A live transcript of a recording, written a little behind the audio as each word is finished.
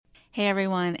Hey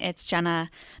everyone, it's Jenna.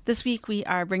 This week we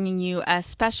are bringing you a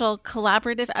special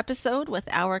collaborative episode with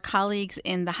our colleagues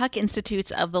in the Huck Institutes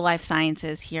of the Life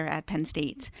Sciences here at Penn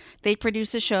State. They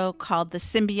produce a show called the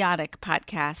Symbiotic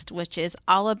Podcast, which is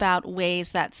all about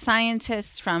ways that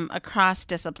scientists from across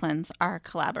disciplines are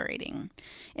collaborating.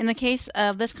 In the case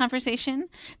of this conversation,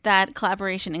 that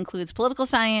collaboration includes political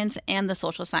science and the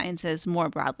social sciences more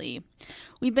broadly.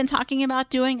 We've been talking about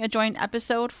doing a joint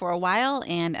episode for a while,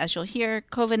 and as you'll hear,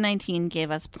 COVID-19 gave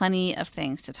us plenty of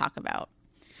things to talk about.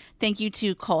 Thank you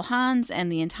to Cole Hans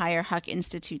and the entire Huck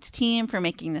Institute's team for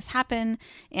making this happen.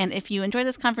 And if you enjoy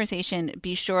this conversation,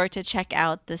 be sure to check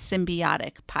out the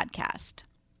Symbiotic Podcast.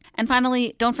 And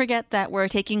finally, don't forget that we're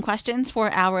taking questions for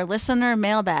our listener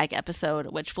mailbag episode,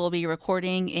 which we'll be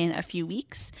recording in a few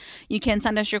weeks. You can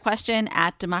send us your question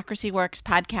at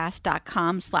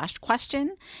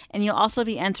democracyworkspodcast.com/question, and you'll also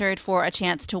be entered for a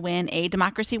chance to win a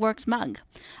Democracy Works mug.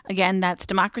 Again, that's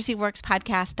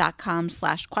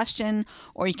democracyworkspodcast.com/question,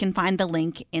 or you can find the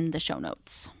link in the show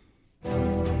notes.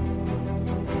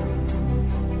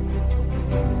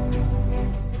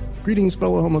 Greetings,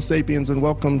 fellow Homo sapiens, and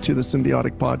welcome to the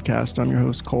Symbiotic Podcast. I'm your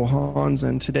host, Cole Hans,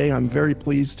 and today I'm very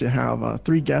pleased to have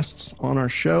three guests on our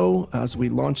show as we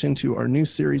launch into our new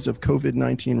series of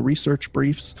COVID-19 research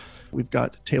briefs. We've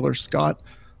got Taylor Scott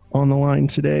on the line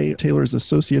today. Taylor is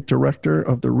Associate Director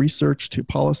of the Research to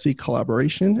Policy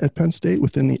Collaboration at Penn State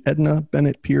within the Edna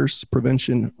Bennett Pierce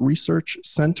Prevention Research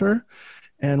Center.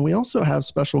 And we also have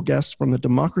special guests from the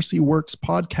Democracy Works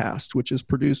podcast, which is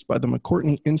produced by the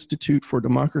McCourtney Institute for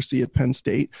Democracy at Penn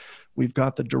State. We've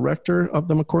got the director of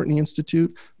the McCourtney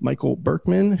Institute, Michael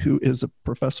Berkman, who is a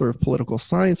professor of political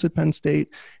science at Penn State.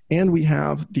 And we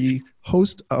have the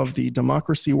host of the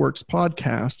Democracy Works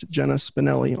podcast, Jenna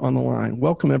Spinelli, on the line.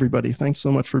 Welcome, everybody. Thanks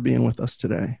so much for being with us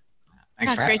today.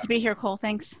 Thanks. Great to be here, Cole.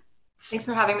 Thanks. Thanks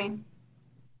for having me.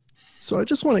 So I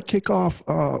just want to kick off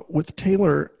with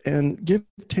Taylor and give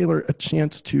Taylor a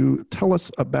chance to tell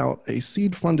us about a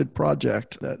seed-funded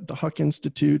project that the Huck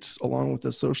Institutes, along with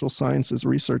the Social Sciences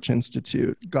Research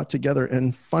Institute, got together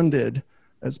and funded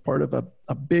as part of a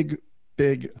big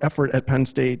effort at Penn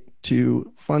State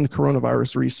to fund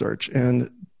coronavirus research. And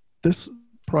this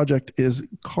project is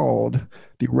called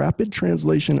the Rapid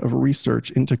Translation of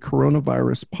Research into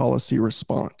Coronavirus Policy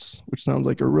Response, which sounds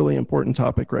like a really important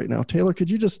topic right now. Taylor, could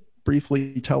you just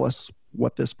briefly tell us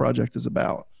what this project is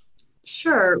about?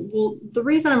 Sure. Well, the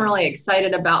reason I'm really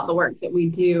excited about the work that we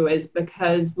do is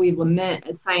because we lament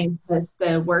as scientists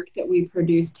the work that we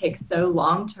produce takes so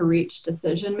long to reach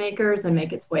decision makers and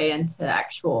make its way into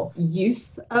actual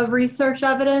use of research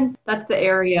evidence. That's the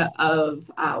area of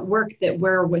work that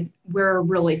we're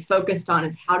really focused on,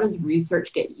 is how does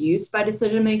research get used by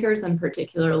decision makers and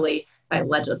particularly by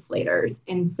legislators.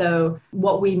 And so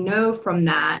what we know from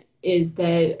that is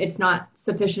that it's not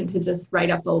sufficient to just write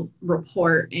up a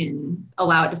report and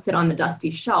allow it to sit on the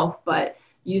dusty shelf, but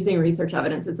using research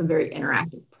evidence is a very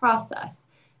interactive process.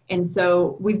 And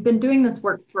so we've been doing this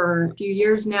work for a few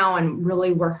years now, and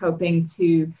really we're hoping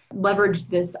to leverage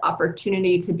this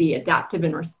opportunity to be adaptive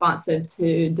and responsive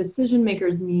to decision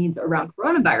makers' needs around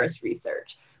coronavirus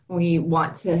research. We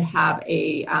want to have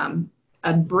a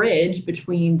bridge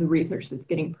between the research that's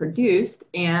getting produced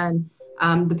and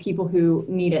the people who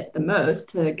need it the most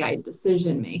to guide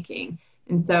decision making.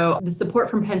 And so the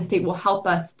support from Penn State will help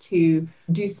us to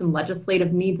do some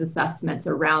legislative needs assessments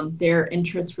around their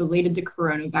interests related to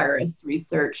coronavirus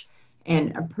research,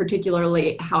 and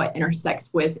particularly how it intersects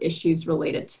with issues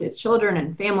related to children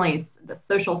and families, the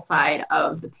social side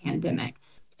of the pandemic.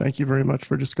 Thank you very much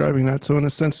for describing that. So in a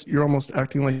sense, you're almost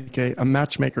acting like a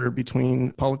matchmaker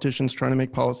between politicians trying to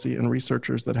make policy and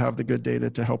researchers that have the good data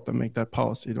to help them make that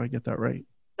policy. Do I get that right?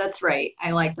 That's right.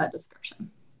 I like that description.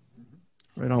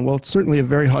 Right on. Well, it's certainly a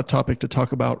very hot topic to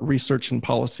talk about research and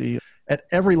policy. At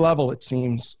every level, it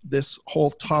seems, this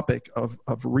whole topic of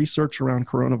research around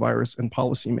coronavirus and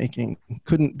policymaking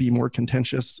couldn't be more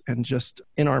contentious and just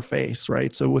in our face,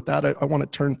 right? So with that, I want to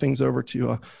turn things over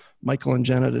to Michael and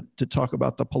Jenna to talk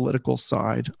about the political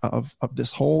side of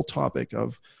this whole topic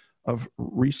of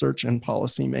research and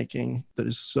policymaking that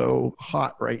is so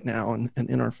hot right now and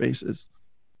in our faces.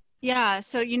 Yeah.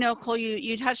 So, Cole,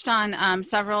 you touched on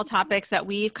several topics that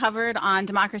we've covered on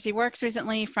Democracy Works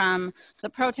recently, from the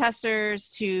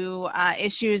protesters to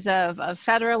issues of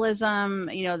federalism,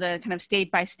 the kind of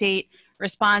state by state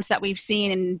response that we've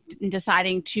seen in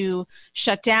deciding to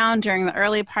shut down during the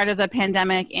early part of the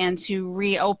pandemic and to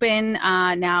reopen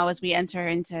now as we enter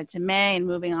into May and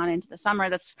moving on into the summer.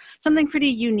 That's something pretty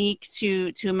unique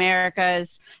to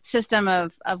America's system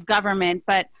of government.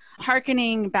 But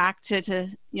hearkening back to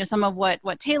some of what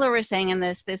Taylor was saying in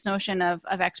this notion of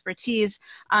expertise,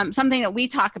 something that we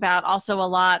talk about also a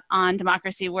lot on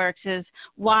Democracy Works is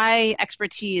why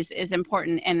expertise is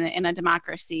important in a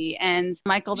democracy. And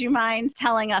Michael, do you mind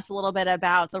telling us a little bit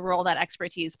about the role that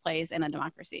expertise plays in a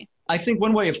democracy? I think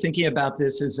one way of thinking about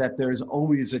this is that there's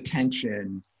always a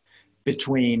tension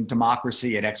between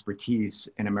democracy and expertise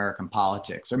in American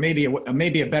politics. Or maybe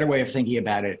a better way of thinking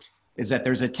about it is that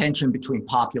there's a tension between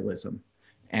populism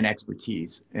and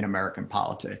expertise in American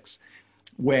politics,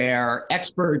 where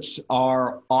experts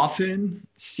are often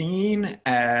seen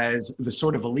as the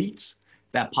sort of elites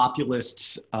that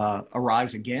populists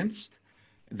arise against,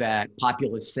 that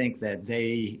populists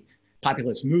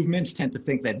populist movements tend to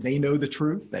think that they know the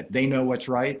truth, that they know what's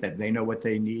right, that they know what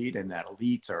they need, and that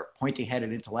elites are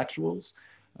pointy-headed intellectuals,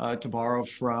 to borrow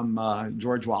from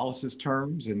George Wallace's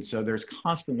terms. And so there's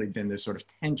constantly been this sort of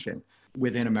tension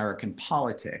within American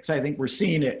politics. I think we're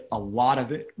seeing a lot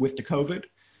of it with the COVID.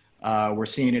 We're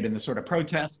seeing it in the sort of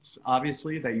protests,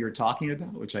 obviously, that you're talking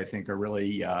about, which I think are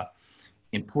really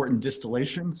important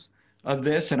distillations of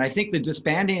this. And I think the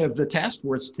disbanding of the task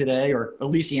force today, or at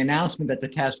least the announcement that the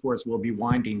task force will be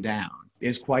winding down,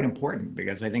 is quite important,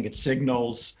 because I think it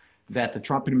signals that the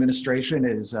Trump administration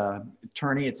is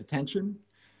turning its attention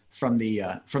from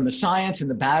the science and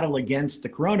the battle against the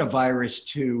coronavirus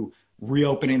to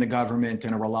reopening the government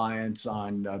and a reliance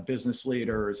on business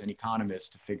leaders and economists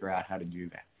to figure out how to do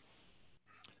that.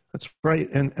 That's right.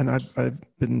 And I've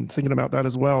been thinking about that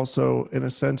as well. So in a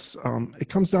sense, it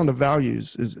comes down to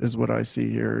values is what I see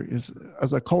here. Is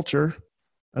as a culture,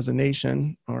 as a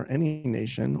nation, or any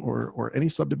nation, or any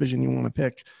subdivision you want to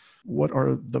pick, what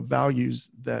are the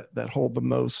values that hold the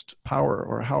most power,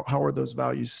 or how are those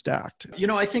values stacked?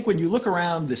 I think when you look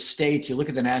around the states, you look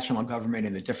at the national government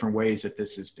and the different ways that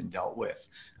this has been dealt with,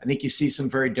 I think you see some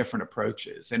very different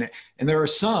approaches. And there are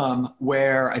some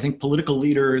where I think political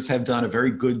leaders have done a very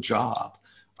good job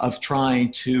of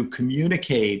trying to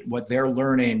communicate what they're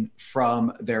learning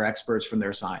from their experts, from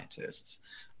their scientists,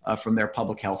 from their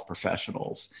public health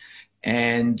professionals,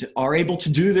 and are able to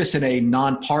do this in a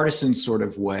nonpartisan sort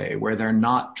of way, where they're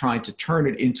not trying to turn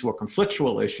it into a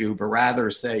conflictual issue, but rather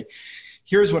say,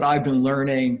 here's what I've been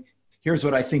learning, here's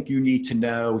what I think you need to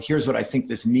know, here's what I think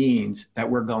this means that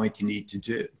we're going to need to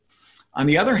do. On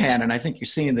the other hand, and I think you're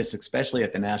seeing this especially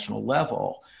at the national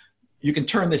level, you can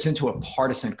turn this into a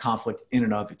partisan conflict in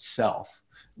and of itself,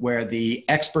 where the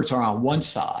experts are on one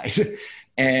side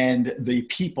and the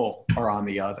people are on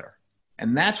the other.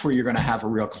 And that's where you're going to have a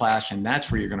real clash, and that's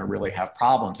where you're going to really have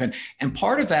problems. And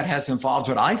part of that has involved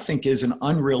what I think is an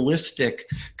unrealistic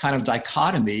kind of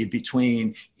dichotomy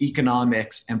between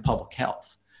economics and public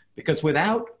health. Because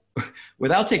without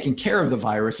taking care of the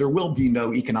virus, there will be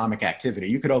no economic activity.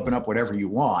 You could open up whatever you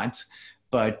want,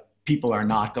 but people are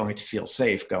not going to feel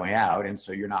safe going out, and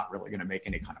so you're not really going to make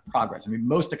any kind of progress. I mean,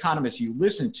 most economists you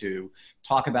listen to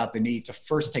talk about the need to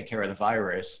first take care of the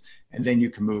virus, and then you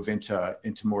can move into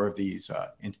more of these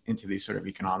into these sort of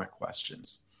economic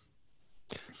questions.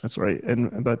 That's right.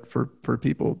 But for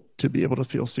people to be able to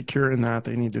feel secure in that,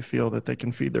 they need to feel that they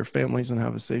can feed their families and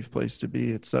have a safe place to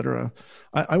be, et cetera.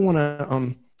 I want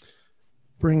to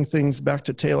bring things back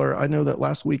to Taylor. I know that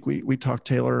last week we talked,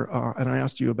 Taylor, and I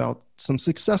asked you about some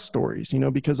success stories,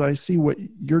 because I see what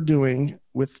you're doing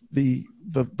with the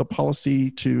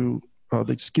policy to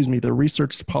the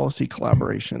research policy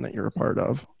collaboration that you're a part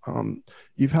of.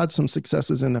 You've had some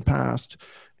successes in the past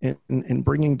in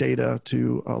bringing data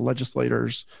to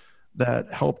legislators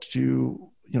that helped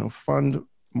you, fund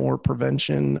more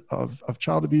prevention of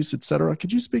child abuse, et cetera.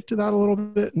 Could you speak to that a little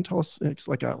bit and tell us, it's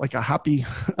like a happy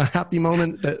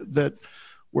moment that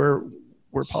where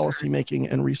policymaking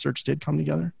and research did come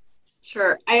together?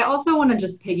 Sure. I also want to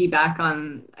just piggyback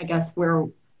on, I guess, where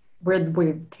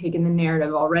we've taken the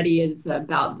narrative already is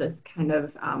about this kind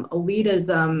of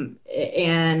elitism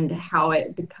and how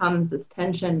it becomes this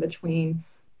tension between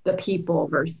the people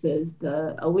versus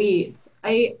the elites.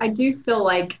 I do feel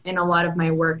like in a lot of my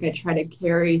work, I try to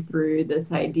carry through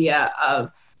this idea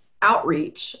of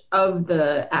outreach of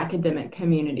the academic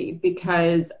community,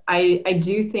 because I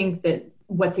do think that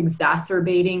what's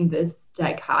exacerbating this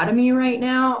dichotomy right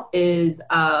now is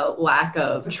a lack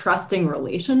of trusting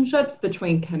relationships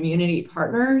between community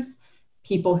partners,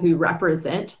 people who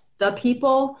represent the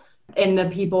people, and the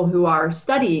people who are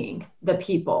studying the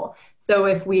people. So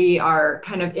if we are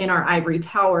kind of in our ivory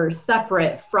tower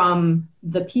separate from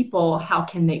the people, how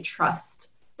can they trust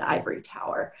the ivory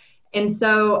tower? And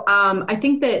so I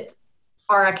think that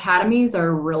our academies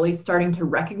are really starting to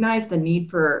recognize the need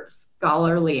for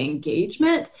scholarly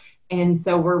engagement And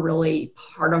so we're really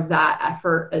part of that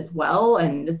effort as well.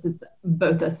 And this is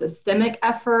both a systemic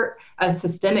effort, a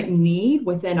systemic need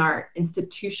within our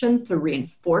institutions to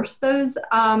reinforce those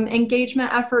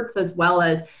engagement efforts, as well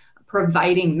as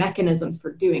providing mechanisms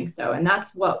for doing so. And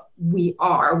that's what we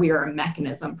are. We are a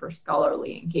mechanism for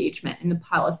scholarly engagement in the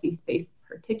policy space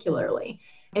particularly.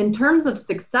 In terms of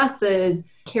successes,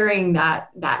 carrying that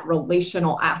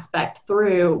relational aspect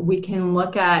through, we can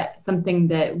look at something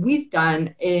that we've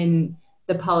done in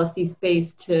the policy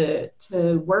space to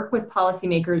work with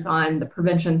policymakers on the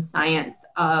prevention science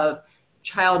of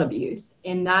child abuse.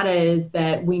 And that is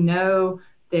that we know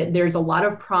that there's a lot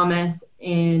of promise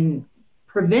in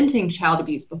preventing child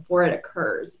abuse before it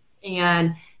occurs.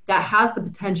 And that has the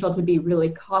potential to be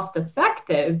really cost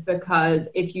effective, because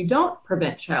if you don't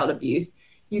prevent child abuse,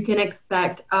 you can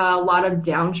expect a lot of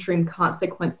downstream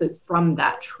consequences from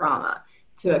that trauma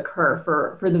to occur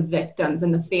for the victims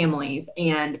and the families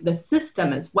and the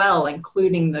system as well,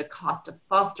 including the cost of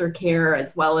foster care,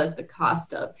 as well as the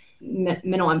cost of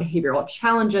mental and behavioral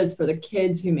challenges for the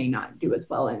kids who may not do as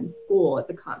well in school as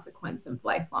a consequence of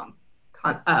lifelong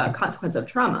consequence of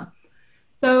trauma.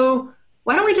 So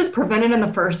why don't we just prevent it in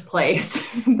the first place?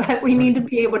 But we need to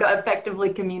be able to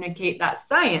effectively communicate that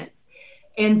science.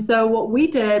 And so what we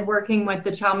did working with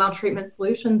the Child Maltreatment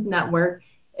Solutions Network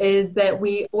is that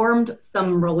we formed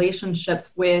some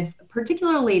relationships with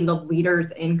particularly the leaders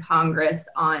in Congress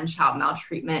on child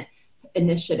maltreatment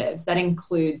initiatives. That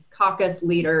includes caucus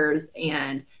leaders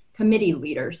and committee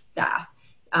leaders, staff.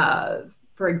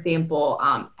 For example,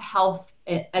 Health,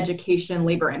 Education,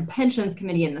 Labor, and Pensions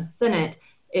Committee in the Senate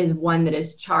is one that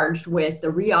is charged with the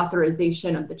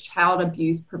reauthorization of the Child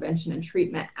Abuse Prevention and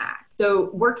Treatment Act.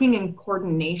 So working in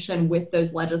coordination with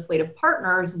those legislative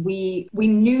partners, we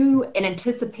knew and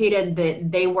anticipated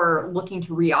that they were looking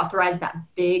to reauthorize that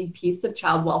big piece of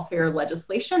child welfare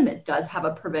legislation that does have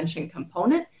a prevention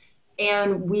component.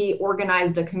 And we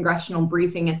organized a congressional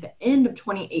briefing at the end of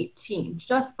 2018,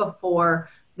 just before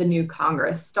the new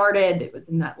Congress started. It was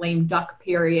in that lame duck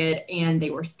period, and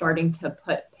they were starting to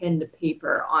put pen to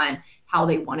paper on how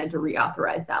they wanted to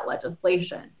reauthorize that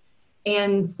legislation.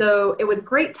 And so it was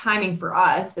great timing for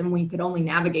us, and we could only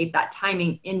navigate that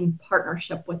timing in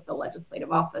partnership with the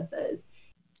legislative offices.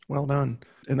 Well done.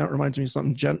 And that reminds me of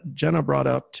something Jenna brought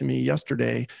up to me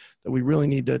yesterday that we really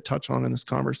need to touch on in this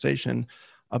conversation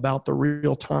about the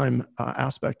real-time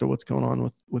aspect of what's going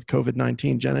on with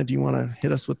COVID-19. Jenna, do you want to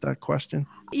hit us with that question?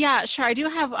 Yeah, sure. I do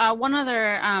have one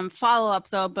other follow-up,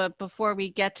 though, but before we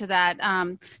get to that.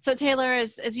 So Taylor,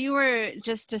 as you were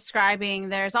just describing,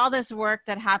 there's all this work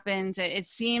that happens. It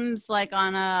seems like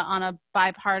on a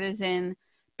bipartisan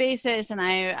basis, and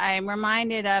I'm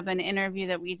reminded of an interview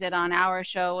that we did on our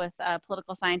show with a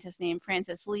political scientist named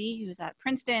Frances Lee, who's at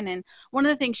Princeton, and one of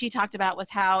the things she talked about was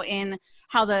how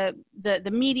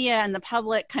the media and the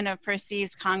public kind of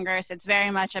perceives Congress. It's very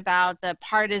much about the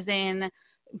partisan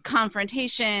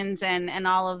confrontations and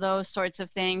all of those sorts of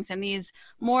things. And these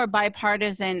more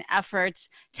bipartisan efforts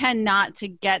tend not to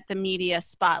get the media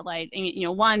spotlight.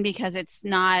 And, one, because it's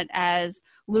not as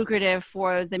lucrative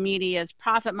for the media's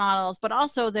profit models, but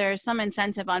also there's some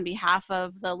incentive on behalf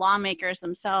of the lawmakers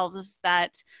themselves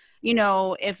that,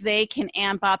 if they can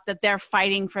amp up that they're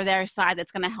fighting for their side,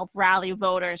 that's going to help rally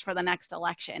voters for the next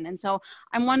election. And so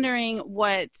I'm wondering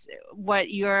what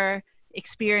your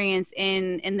experience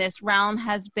in this realm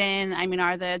has been. I mean,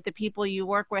 are the people you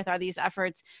work with, are these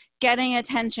efforts getting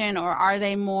attention, or are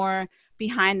they more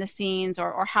behind the scenes,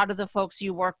 or how do the folks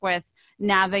you work with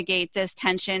navigate this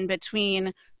tension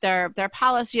between their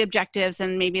policy objectives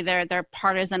and maybe their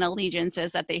partisan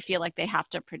allegiances that they feel like they have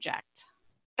to project?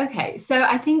 Okay, so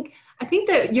I think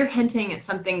that you're hinting at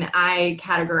something that I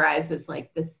categorize as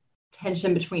like this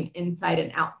tension between inside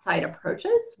and outside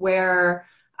approaches, where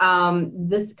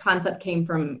this concept came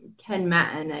from Ken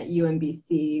Matten at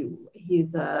UMBC.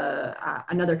 He's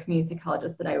another community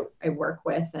psychologist that I work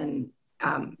with, and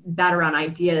Bat Around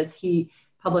Ideas, he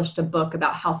published a book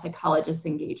about how psychologists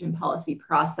engage in policy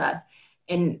process.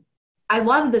 And I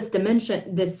love this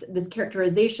dimension, this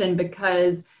characterization,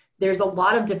 because there's a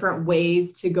lot of different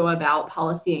ways to go about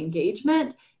policy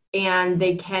engagement, and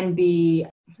they can be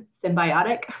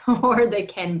symbiotic or they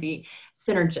can be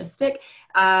synergistic,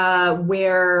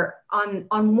 where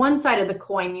on one side of the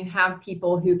coin, you have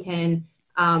people who can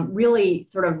really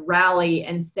sort of rally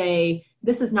and say,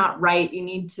 this is not right.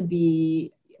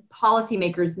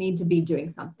 Policymakers need to be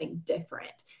doing something different.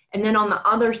 And then on the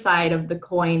other side of the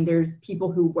coin, there's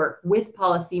people who work with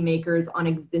policymakers on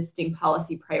existing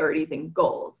policy priorities and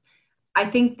goals. I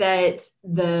think that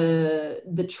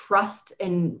the trust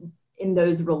in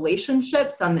those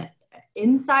relationships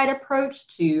inside approach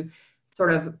to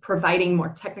sort of providing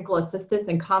more technical assistance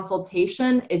and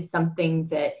consultation is something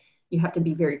that you have to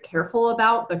be very careful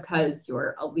about, because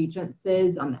your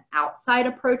allegiances on the outside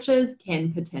approaches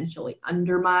can potentially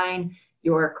undermine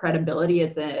your credibility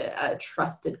as a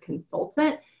trusted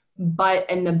consultant. But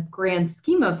in the grand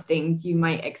scheme of things, you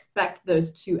might expect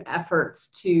those two types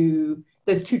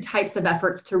of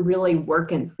efforts to really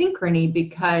work in synchrony,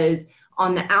 because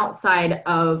on the outside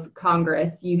of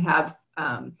Congress, you have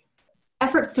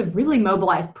efforts to really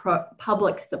mobilize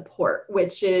public support,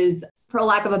 which is, for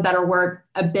lack of a better word,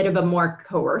 a bit of a more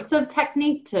coercive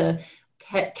technique to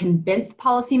convince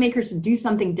policymakers to do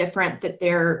something different that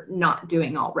they're not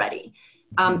doing already.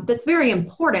 That's very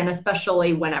important,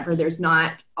 especially whenever there's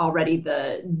not already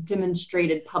the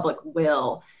demonstrated public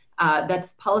will. That's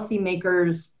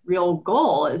policymakers' real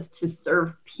goal, is to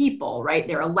serve people, right?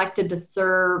 They're elected to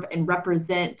serve and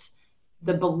represent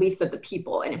the beliefs of the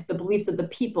people. And if the beliefs of the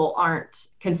people aren't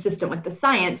consistent with the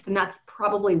science, then that's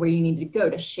probably where you need to go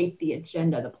to shape the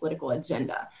agenda, the political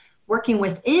agenda. Working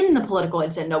within the political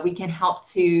agenda, we can help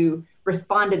to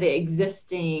respond to the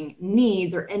existing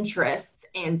needs or interests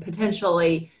and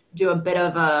potentially do a bit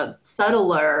of a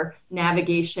subtler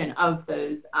navigation of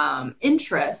those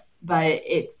interests, but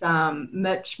it's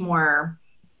much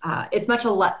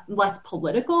less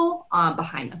political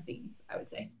behind the scenes, I would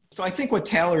say. So I think what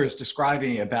Taylor is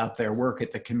describing about their work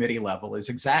at the committee level is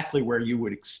exactly where you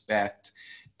would expect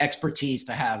expertise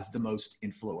to have the most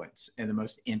influence and the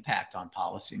most impact on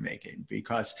policymaking,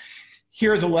 because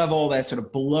here's a level that's sort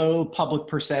of below public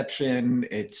perception.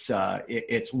 It's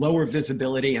lower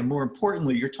visibility, and more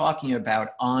importantly, you're talking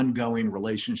about ongoing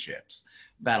relationships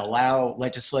that allow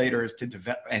legislators to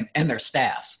develop and their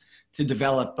staffs to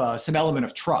develop some element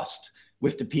of trust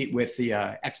with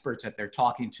the experts that they're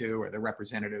talking to, or the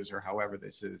representatives, or however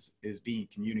this is being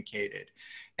communicated.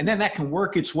 And then that can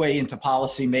work its way into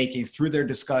policy making through their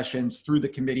discussions, through the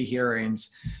committee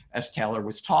hearings, as Taylor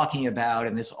was talking about.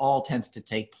 And this all tends to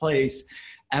take place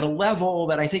at a level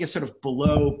that I think is sort of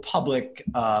below public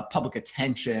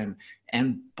attention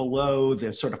and below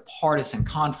the sort of partisan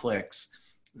conflicts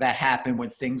that happen when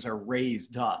things are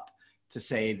raised up to,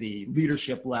 say, the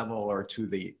leadership level or to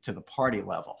the party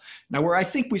level. Now, where I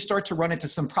think we start to run into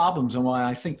some problems, and why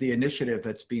I think the initiative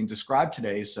that's being described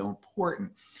today is so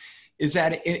important, is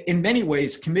that in many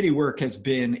ways, committee work has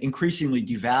been increasingly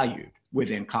devalued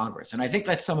within Congress. And I think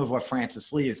that's some of what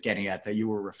Francis Lee is getting at that you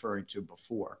were referring to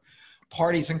before.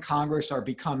 Parties in Congress are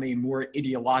becoming more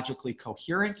ideologically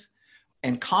coherent,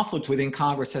 and conflict within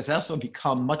Congress has also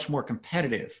become much more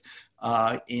competitive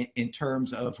in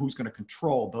terms of who's going to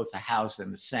control both the House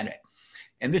and the Senate.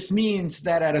 And this means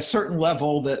that at a certain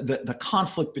level, the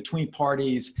conflict between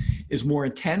parties is more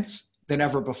intense than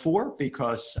ever before,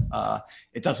 because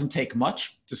it doesn't take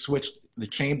much to switch the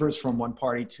chambers from one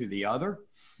party to the other.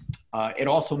 It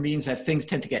also means that things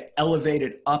tend to get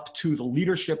elevated up to the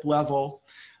leadership level.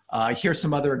 Here's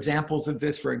some other examples of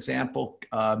this. For example,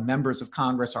 members of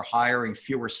Congress are hiring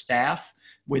fewer staff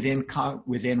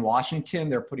within Washington.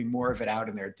 They're putting more of it out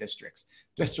in their districts.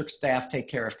 District staff take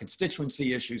care of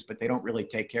constituency issues, but they don't really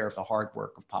take care of the hard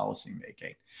work of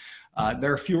policymaking.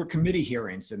 There are fewer committee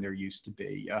hearings than there used to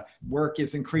be. Work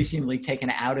is increasingly taken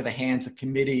out of the hands of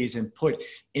committees and put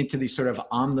into these sort of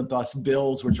omnibus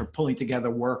bills, which are pulling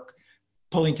together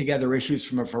issues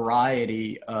from a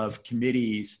variety of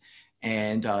committees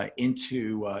and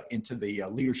into the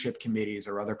leadership committees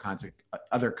or other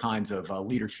kinds of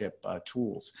leadership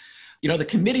tools. You know, the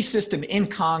committee system in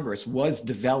Congress was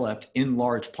developed in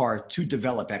large part to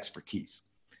develop expertise.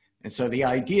 And so the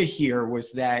idea here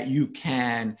was that you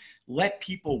can let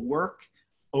people work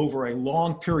over a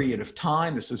long period of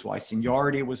time. This is why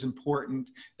seniority was important.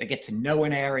 They get to know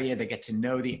an area, they get to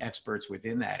know the experts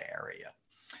within that area.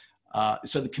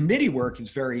 So the committee work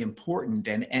is very important,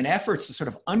 and efforts to sort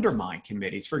of undermine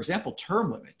committees, for example,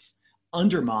 term limits,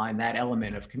 undermine that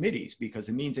element of committees, because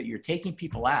it means that you're taking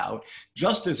people out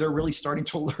just as they're really starting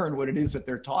to learn what it is that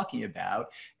they're talking about,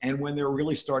 and when they're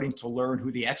really starting to learn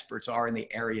who the experts are in the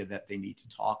area that they need to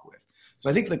talk with. So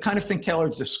I think the kind of thing Taylor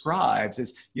describes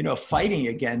is, you know, fighting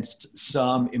against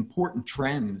some important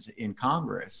trends in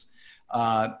Congress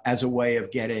as a way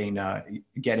of getting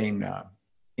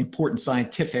important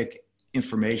scientific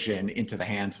information into the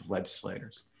hands of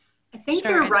legislators. I think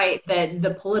you're right that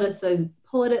the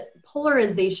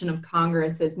polarization of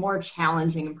Congress is more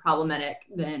challenging and problematic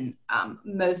than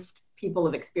most people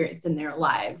have experienced in their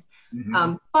lives.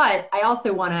 Mm-hmm. But I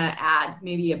also want to add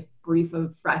maybe a breath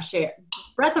of fresh air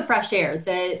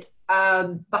that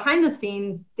behind the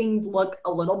scenes, things look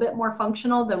a little bit more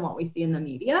functional than what we see in the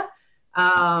media.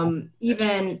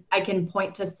 Even I can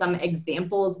point to some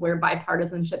examples where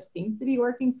bipartisanship seems to be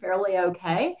working fairly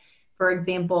okay. For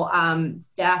example,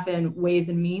 staff in Ways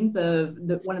and Means of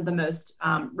one of the most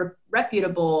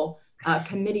reputable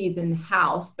committees in the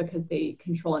House, because they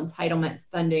control entitlement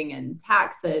funding and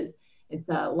taxes. It's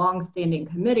a longstanding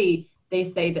committee.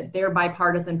 They say that their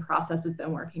bipartisan process has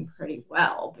been working pretty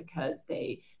well because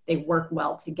they work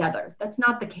well together. That's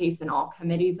not the case in all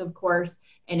committees, of course,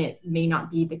 and it may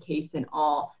not be the case in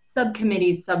all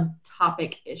subcommittees,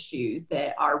 subtopic issues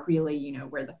that are really,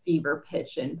 where the fever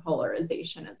pitch and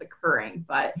polarization is occurring.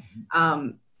 But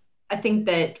I think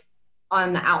that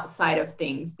on the outside of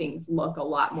things look a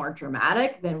lot more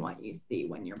dramatic than what you see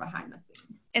when you're behind the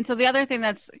scenes. And so the other thing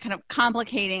that's kind of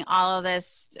complicating all of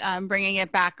this, bringing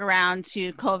it back around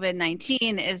to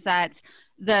COVID-19, is that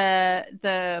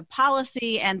the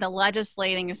policy and the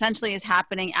legislating essentially is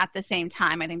happening at the same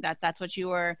time. I think that's what you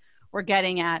were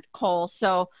getting at, Cole.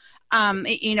 So,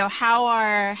 how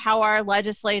are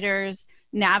legislators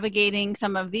navigating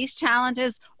some of these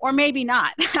challenges, or maybe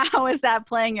not? How is that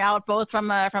playing out, both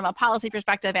from a policy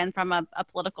perspective and from a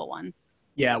political one?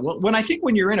 Yeah, well,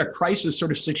 when you're in a crisis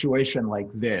sort of situation like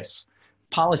this,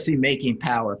 policy-making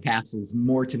power passes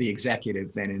more to the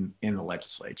executive than in the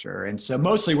legislature. And so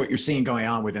mostly what you're seeing going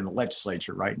on within the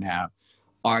legislature right now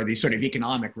are these sort of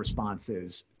economic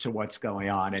responses to what's going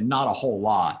on, and not a whole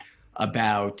lot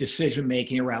about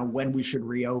decision-making around when we should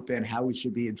reopen, how we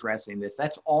should be addressing this.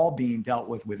 That's all being dealt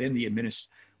with within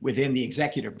the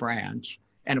executive branch,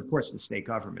 and of course the state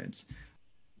governments,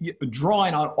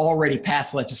 drawing on already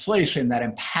passed legislation that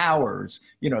empowers,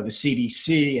 the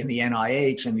CDC and the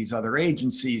NIH and these other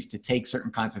agencies to take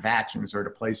certain kinds of actions or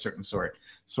to play certain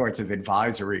sorts of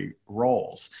advisory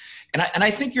roles. And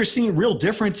I think you're seeing real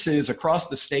differences across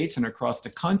the states and across the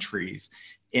countries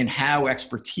in how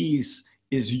expertise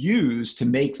is used to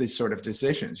make these sort of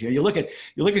decisions. You look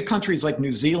at countries like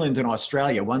New Zealand and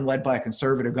Australia, one led by a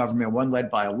conservative government, one led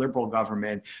by a liberal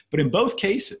government, but in both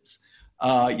cases,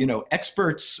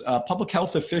 experts, public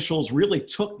health officials really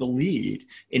took the lead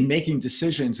in making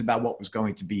decisions about what was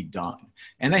going to be done.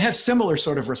 And they have similar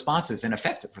sort of responses and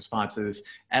effective responses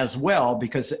as well,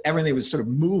 because everything was sort of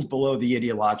moved below the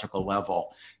ideological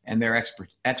level, and their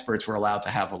experts were allowed to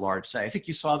have a large say. I think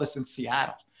you saw this in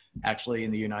Seattle, actually,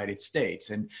 in the United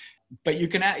States. But you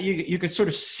can sort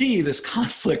of see this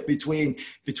conflict between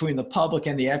the public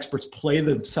and the experts play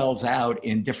themselves out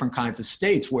in different kinds of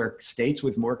states, where states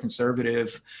with more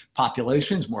conservative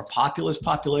populations, more populist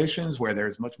populations, where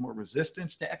there's much more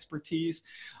resistance to expertise,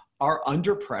 are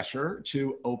under pressure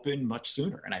to open much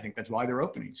sooner. And I think that's why they're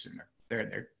opening sooner.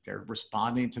 They're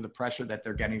responding to the pressure that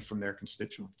they're getting from their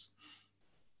constituents.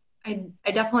 I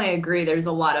definitely agree. There's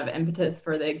a lot of impetus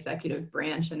for the executive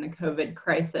branch in the COVID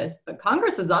crisis, but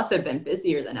Congress has also been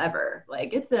busier than ever.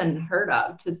 Like, it's unheard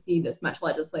of to see this much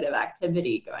legislative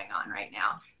activity going on right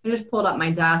now. I just pulled up my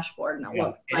dashboard, and it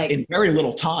looks like in very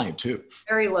little time too.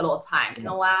 Very little time. In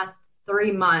the last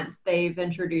 3 months, they've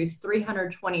introduced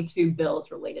 322 bills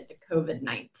related to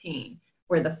COVID-19,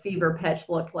 where the fever pitch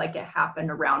looked like it happened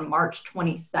around March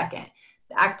 22nd.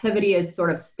 The activity has sort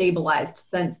of stabilized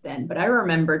since then, but I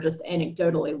remember just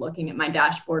anecdotally looking at my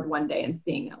dashboard one day and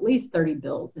seeing at least 30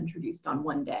 bills introduced on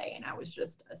one day, and I was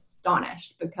just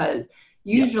astonished, because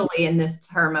usually in this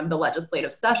term of the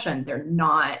legislative session, they're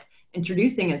not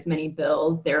introducing as many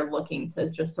bills. They're looking to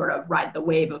just sort of ride the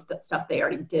wave of the stuff they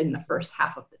already did in the first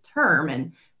half of the term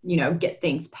and, get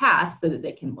things passed so that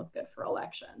they can look good for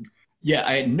elections. Yeah,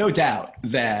 I had no doubt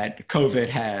that COVID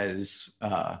has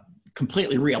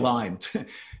completely realigned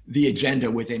the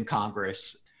agenda within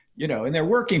Congress, and they're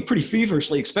working pretty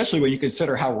feverishly, especially when you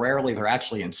consider how rarely they're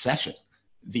actually in session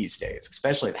these days,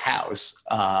 especially the House,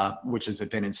 which has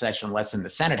been in session less than the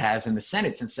Senate has. And the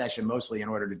Senate's in session mostly in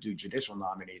order to do judicial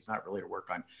nominees, not really to work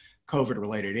on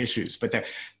COVID-related issues. But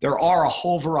there are a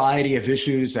whole variety of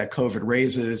issues that COVID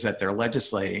raises that they're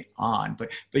legislating on.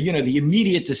 But the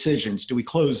immediate decisions: do we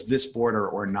close this border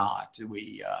or not? Do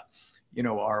we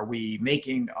are we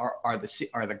making, are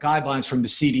the guidelines from the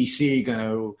CDC going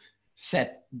to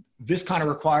set this kind of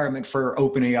requirement for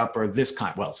opening up, or this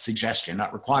kind, suggestion,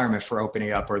 not requirement for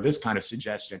opening up, or this kind of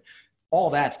suggestion? All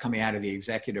that's coming out of the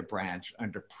executive branch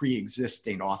under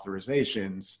pre-existing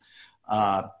authorizations,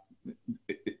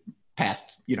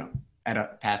 passed at other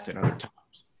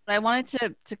times. I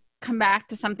wanted to come back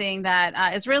to something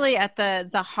that is really at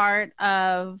the heart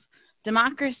of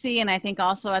democracy, and I think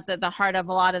also at the heart of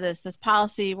a lot of this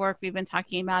policy work we've been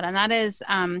talking about, and that is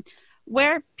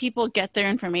where people get their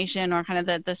information, or kind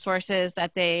of the sources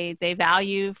that they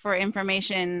value for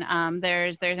information.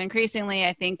 There's increasingly,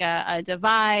 I think, a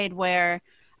divide where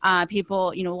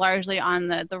People, largely on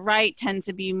the right tend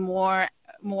to be more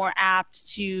apt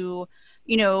to,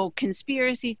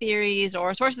 conspiracy theories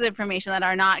or sources of information that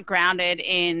are not grounded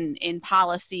in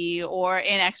policy or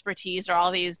in expertise or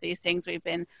all these things we've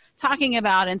been talking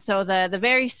about. And so the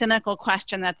very cynical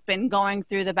question that's been going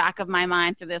through the back of my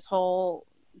mind through this whole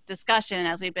discussion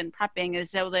as we've been prepping is,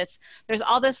 so there's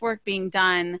all this work being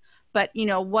done, but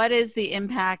what is the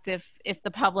impact if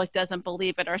the public doesn't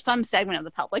believe it, or some segment of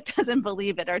the public doesn't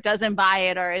believe it, or doesn't buy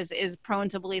it, or is prone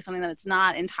to believe something that it's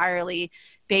not entirely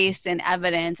based in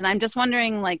evidence? And I'm just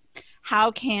wondering,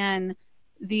 how can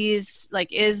these,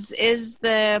 is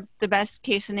the best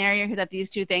case scenario that these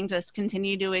two things just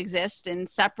continue to exist in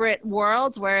separate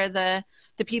worlds, where the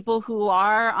people who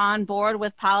are on board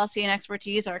with policy and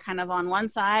expertise are kind of on one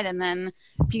side, and then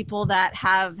people that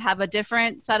have a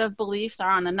different set of beliefs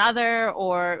are on another?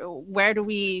 Or where do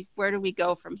we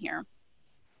go from here?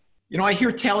 I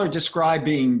hear Taylor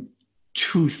describing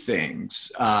two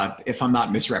things, if I'm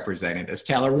not misrepresenting this,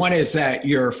 Taylor. One is that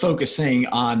you're focusing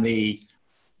on the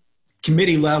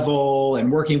committee level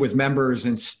and working with members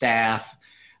and staff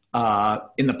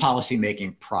in the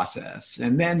policymaking process.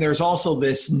 And then there's also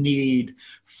this need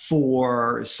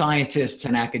for scientists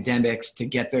and academics to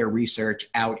get their research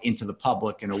out into the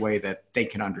public in a way that they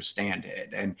can understand it.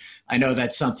 And I know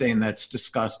that's something that's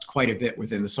discussed quite a bit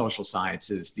within the social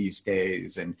sciences these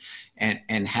days,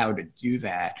 and how to do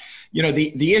that.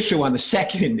 The issue on the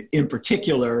second in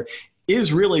particular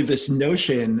is really this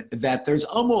notion that there's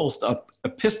almost a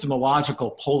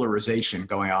epistemological polarization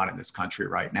going on in this country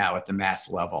right now at the mass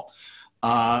level,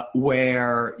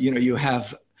 where you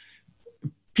have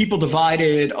people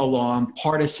divided along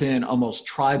partisan, almost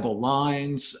tribal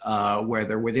lines, where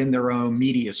they're within their own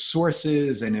media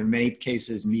sources and in many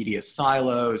cases media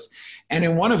silos. And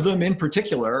in one of them in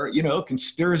particular,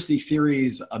 conspiracy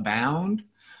theories abound.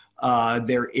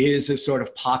 There is a sort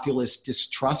of populist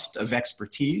distrust of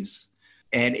expertise.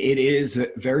 And it is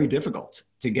very difficult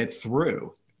to get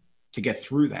through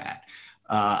that.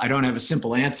 I don't have a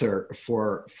simple answer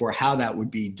for how that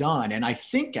would be done. And I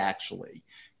think actually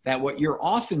that what you're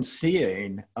often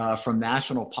seeing from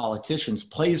national politicians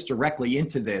plays directly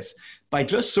into this by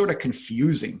just sort of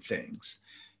confusing things.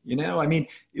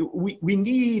 We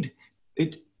need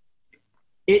it.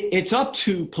 It's up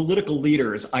to political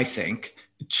leaders, I think,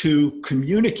 to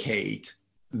communicate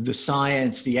the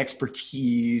science, the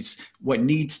expertise, what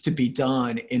needs to be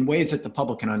done in ways that the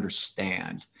public can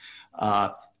understand.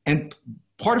 And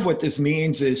part of what this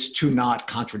means is to not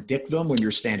contradict them when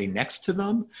you're standing next to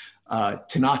them,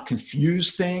 to not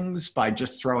confuse things by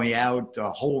just throwing out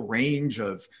a whole range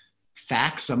of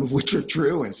facts, some of which are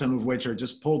true and some of which are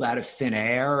just pulled out of thin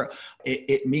air.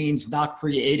 It means not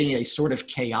creating a sort of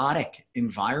chaotic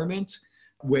environment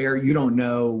where you don't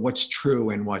know what's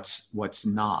true and what's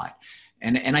not.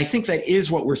 And I think that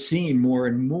is what we're seeing more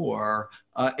and more,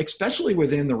 especially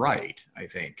within the right, I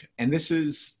think. And this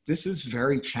is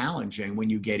very challenging when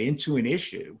you get into an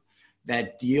issue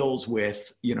that deals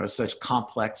with, such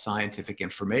complex scientific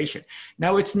information.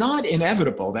 Now, it's not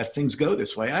inevitable that things go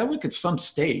this way. I look at some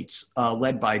states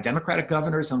led by Democratic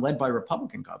governors and led by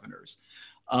Republican governors,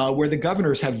 where the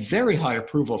governors have very high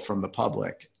approval from the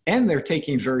public, and they're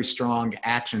taking very strong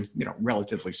action,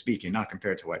 relatively speaking, not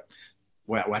compared to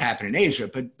what happened in Asia,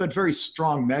 but very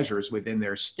strong measures within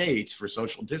their states for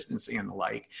social distancing and the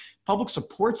like. Public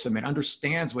supports them and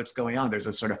understands what's going on. There's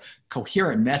a sort of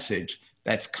coherent message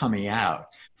that's coming out.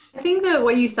 I think that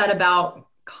what you said about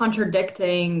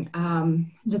contradicting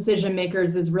decision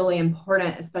makers is really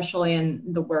important, especially in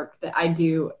the work that I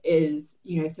do is,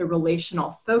 so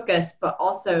relational focus, but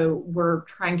also we're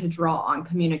trying to draw on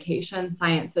communication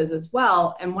sciences as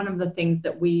well. And one of the things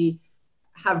that we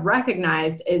have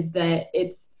recognized is that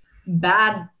it's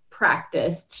bad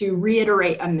practice to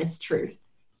reiterate a mistruth.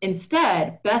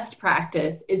 Instead, best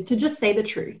practice is to just say the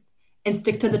truth and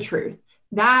stick to the truth.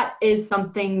 That is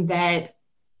something that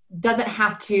doesn't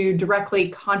have to directly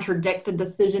contradict a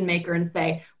decision maker and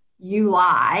say, you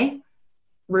lie,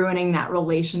 ruining that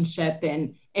relationship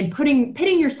and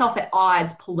pitting yourself at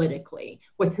odds politically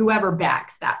with whoever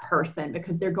backs that person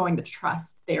because they're going to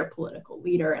trust their political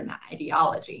leader and that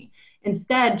ideology.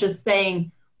 Instead, just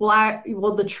saying,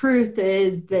 well, the truth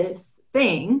is this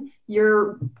thing.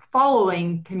 You're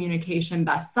following communication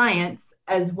best science,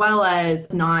 as well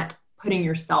as not putting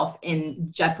yourself in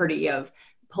jeopardy of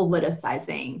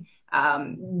politicizing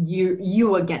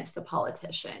you against the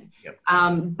politician. Yep.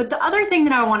 But the other thing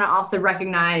that I want to also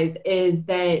recognize is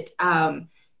that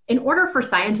in order for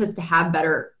scientists to have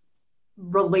better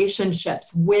relationships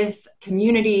with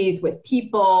communities, with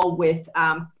people, with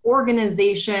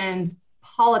organizations,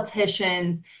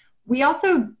 politicians, We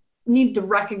also need to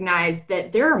recognize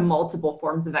that there are multiple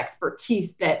forms of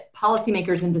expertise that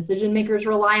policymakers and decision makers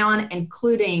rely on,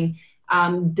 including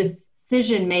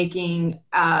decision making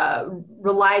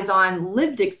relies on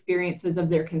lived experiences of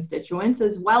their constituents,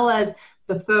 as well as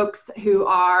the folks who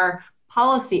are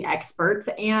policy experts.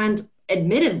 And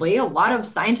admittedly, a lot of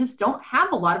scientists don't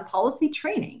have a lot of policy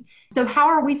training. So how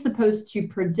are we supposed to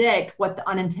predict what the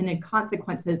unintended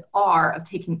consequences are of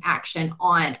taking action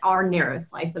on our narrow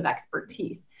slice of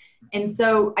expertise? And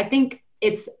so I think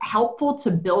it's helpful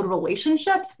to build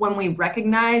relationships when we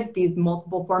recognize these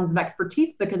multiple forms of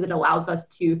expertise, because it allows us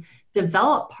to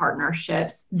develop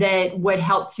partnerships that would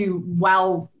help to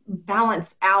balance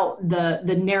out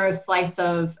the narrow slice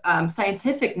of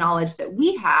scientific knowledge that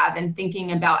we have, and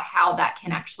thinking about how that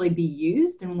can actually be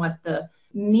used and what the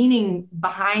meaning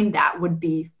behind that would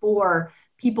be for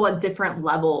people at different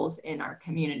levels in our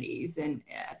communities, and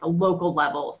at the local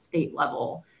level, state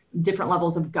level, different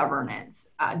levels of governance,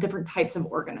 different types of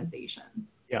organizations.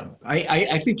 Yeah,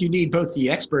 I think you need both the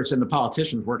experts and the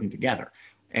politicians working together.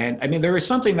 And I mean, there is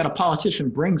something that a politician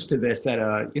brings to this that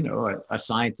a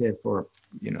scientist or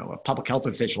a public health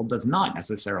official does not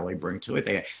necessarily bring to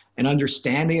it. An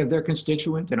understanding of their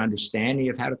constituents, an understanding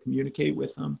of how to communicate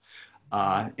with them,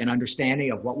 an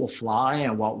understanding of what will fly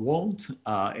and what won't,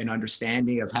 an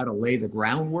understanding of how to lay the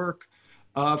groundwork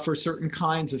for certain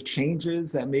kinds of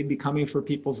changes that may be coming for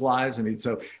people's lives. I mean,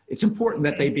 so it's important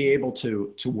that they be able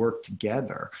to work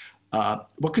together.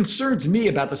 What concerns me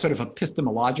about the sort of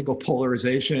epistemological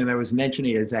polarization that I was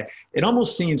mentioning is that it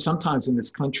almost seems sometimes in this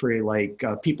country like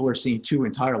people are seeing two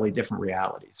entirely different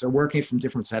realities. They're working from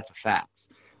different sets of facts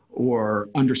or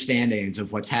understandings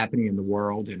of what's happening in the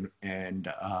world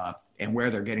and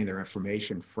where they're getting their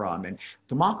information from. And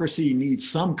democracy needs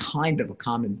some kind of a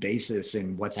common basis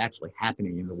in what's actually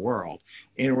happening in the world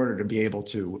in order to be able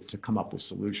to come up with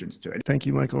solutions to it. Thank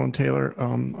you, Michael and Taylor.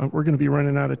 We're going to be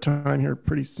running out of time here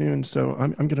pretty soon, so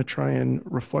I'm going to try and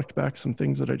reflect back some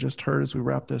things that I just heard as we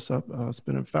wrap this up. It's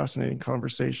been a fascinating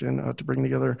conversation to bring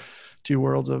together two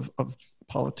worlds of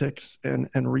politics and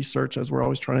research, as we're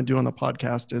always trying to do on the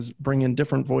podcast, is bring in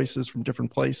different voices from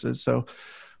different places. So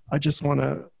I just want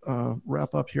to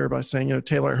wrap up here by saying,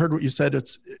 Taylor, I heard what you said.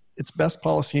 It's best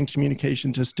policy and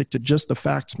communication to stick to just the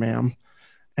facts, ma'am.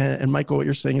 And Michael, what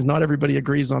you're saying is not everybody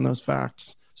agrees on those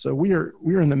facts. So we are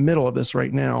in the middle of this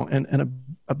right now. And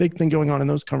a big thing going on in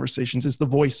those conversations is the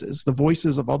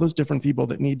voices of all those different people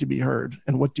that need to be heard.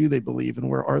 And what do they believe and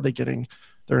where are they getting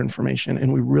their information?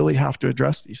 And we really have to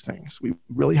address these things. We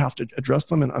really have to address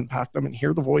them and unpack them and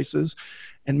hear the voices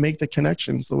and make the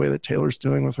connections the way that Taylor's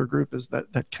doing with her group, is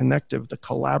that connective, the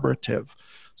collaborative,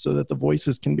 so that the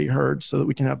voices can be heard, so that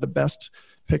we can have the best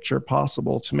picture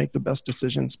possible to make the best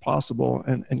decisions possible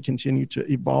and continue to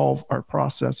evolve our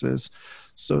processes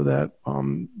so that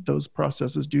those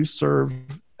processes do serve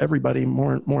everybody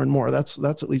more and more. That's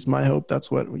at least my hope.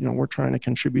 That's what we're trying to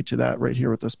contribute to that right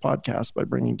here with this podcast, by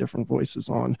bringing different voices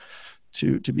on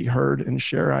to be heard and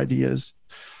share ideas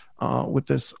with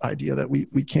this idea that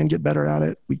we can get better at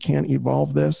it. We can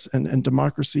evolve this, and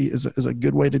democracy is a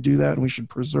good way to do that. And we should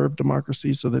preserve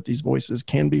democracy so that these voices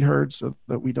can be heard, so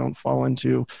that we don't fall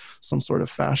into some sort of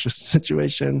fascist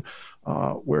situation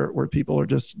where people are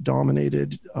just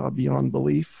dominated beyond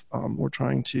belief. We're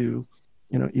trying to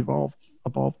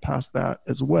evolve past that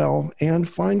as well, and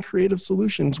find creative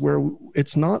solutions where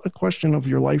it's not a question of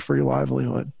your life or your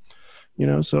livelihood.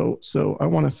 So I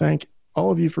want to thank all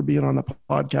of you for being on the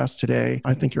podcast today.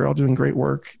 I think you're all doing great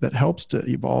work that helps to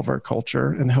evolve our culture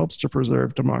and helps to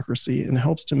preserve democracy and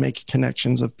helps to make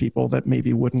connections of people that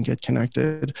maybe wouldn't get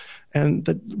connected. And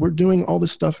that we're doing all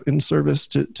this stuff in service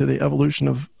to the evolution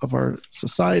of our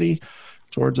society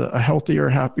towards a healthier,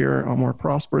 happier, a more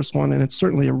prosperous one. And it's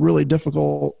certainly a really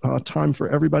difficult time for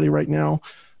everybody right now.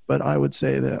 But I would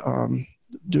say that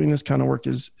doing this kind of work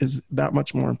is that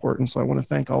much more important. So I want to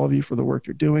thank all of you for the work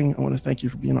you're doing. I want to thank you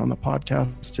for being on the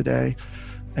podcast today.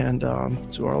 And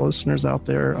to our listeners out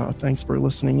there, thanks for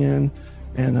listening in,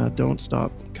 and don't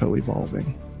stop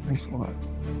co-evolving. Thanks a lot.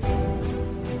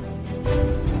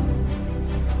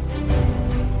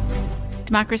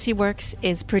 Democracy Works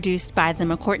is produced by the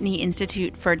McCourtney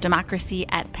Institute for Democracy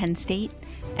at Penn State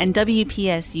and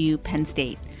WPSU Penn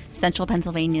State, Central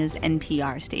Pennsylvania's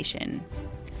NPR station.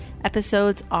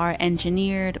 Episodes are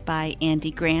engineered by Andy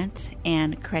Grant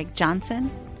and Craig Johnson,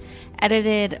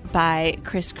 edited by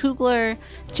Chris Kugler,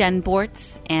 Jen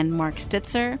Bortz, and Mark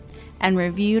Stitzer, and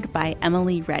reviewed by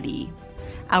Emily Reddy.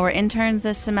 Our interns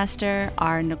this semester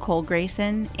are Nicole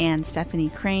Grayson and Stephanie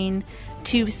Crane,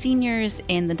 two seniors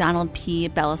in the Donald P.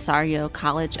 Belisario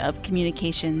College of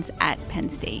Communications at Penn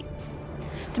State.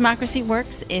 Democracy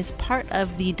Works is part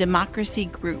of the Democracy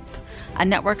Group, a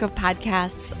network of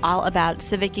podcasts all about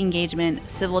civic engagement,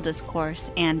 civil discourse,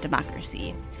 and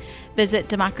democracy. Visit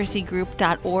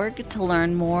democracygroup.org to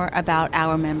learn more about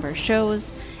our member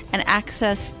shows and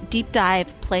access deep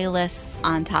dive playlists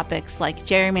on topics like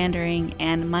gerrymandering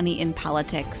and money in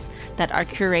politics that are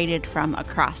curated from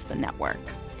across the network.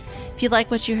 If you like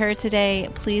what you heard today,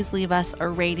 please leave us a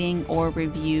rating or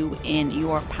review in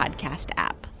your podcast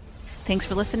app. Thanks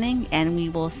for listening, and we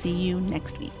will see you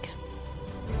next week.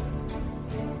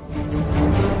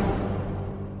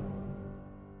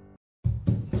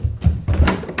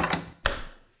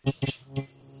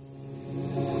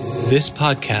 This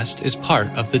podcast is part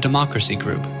of the Democracy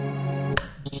Group.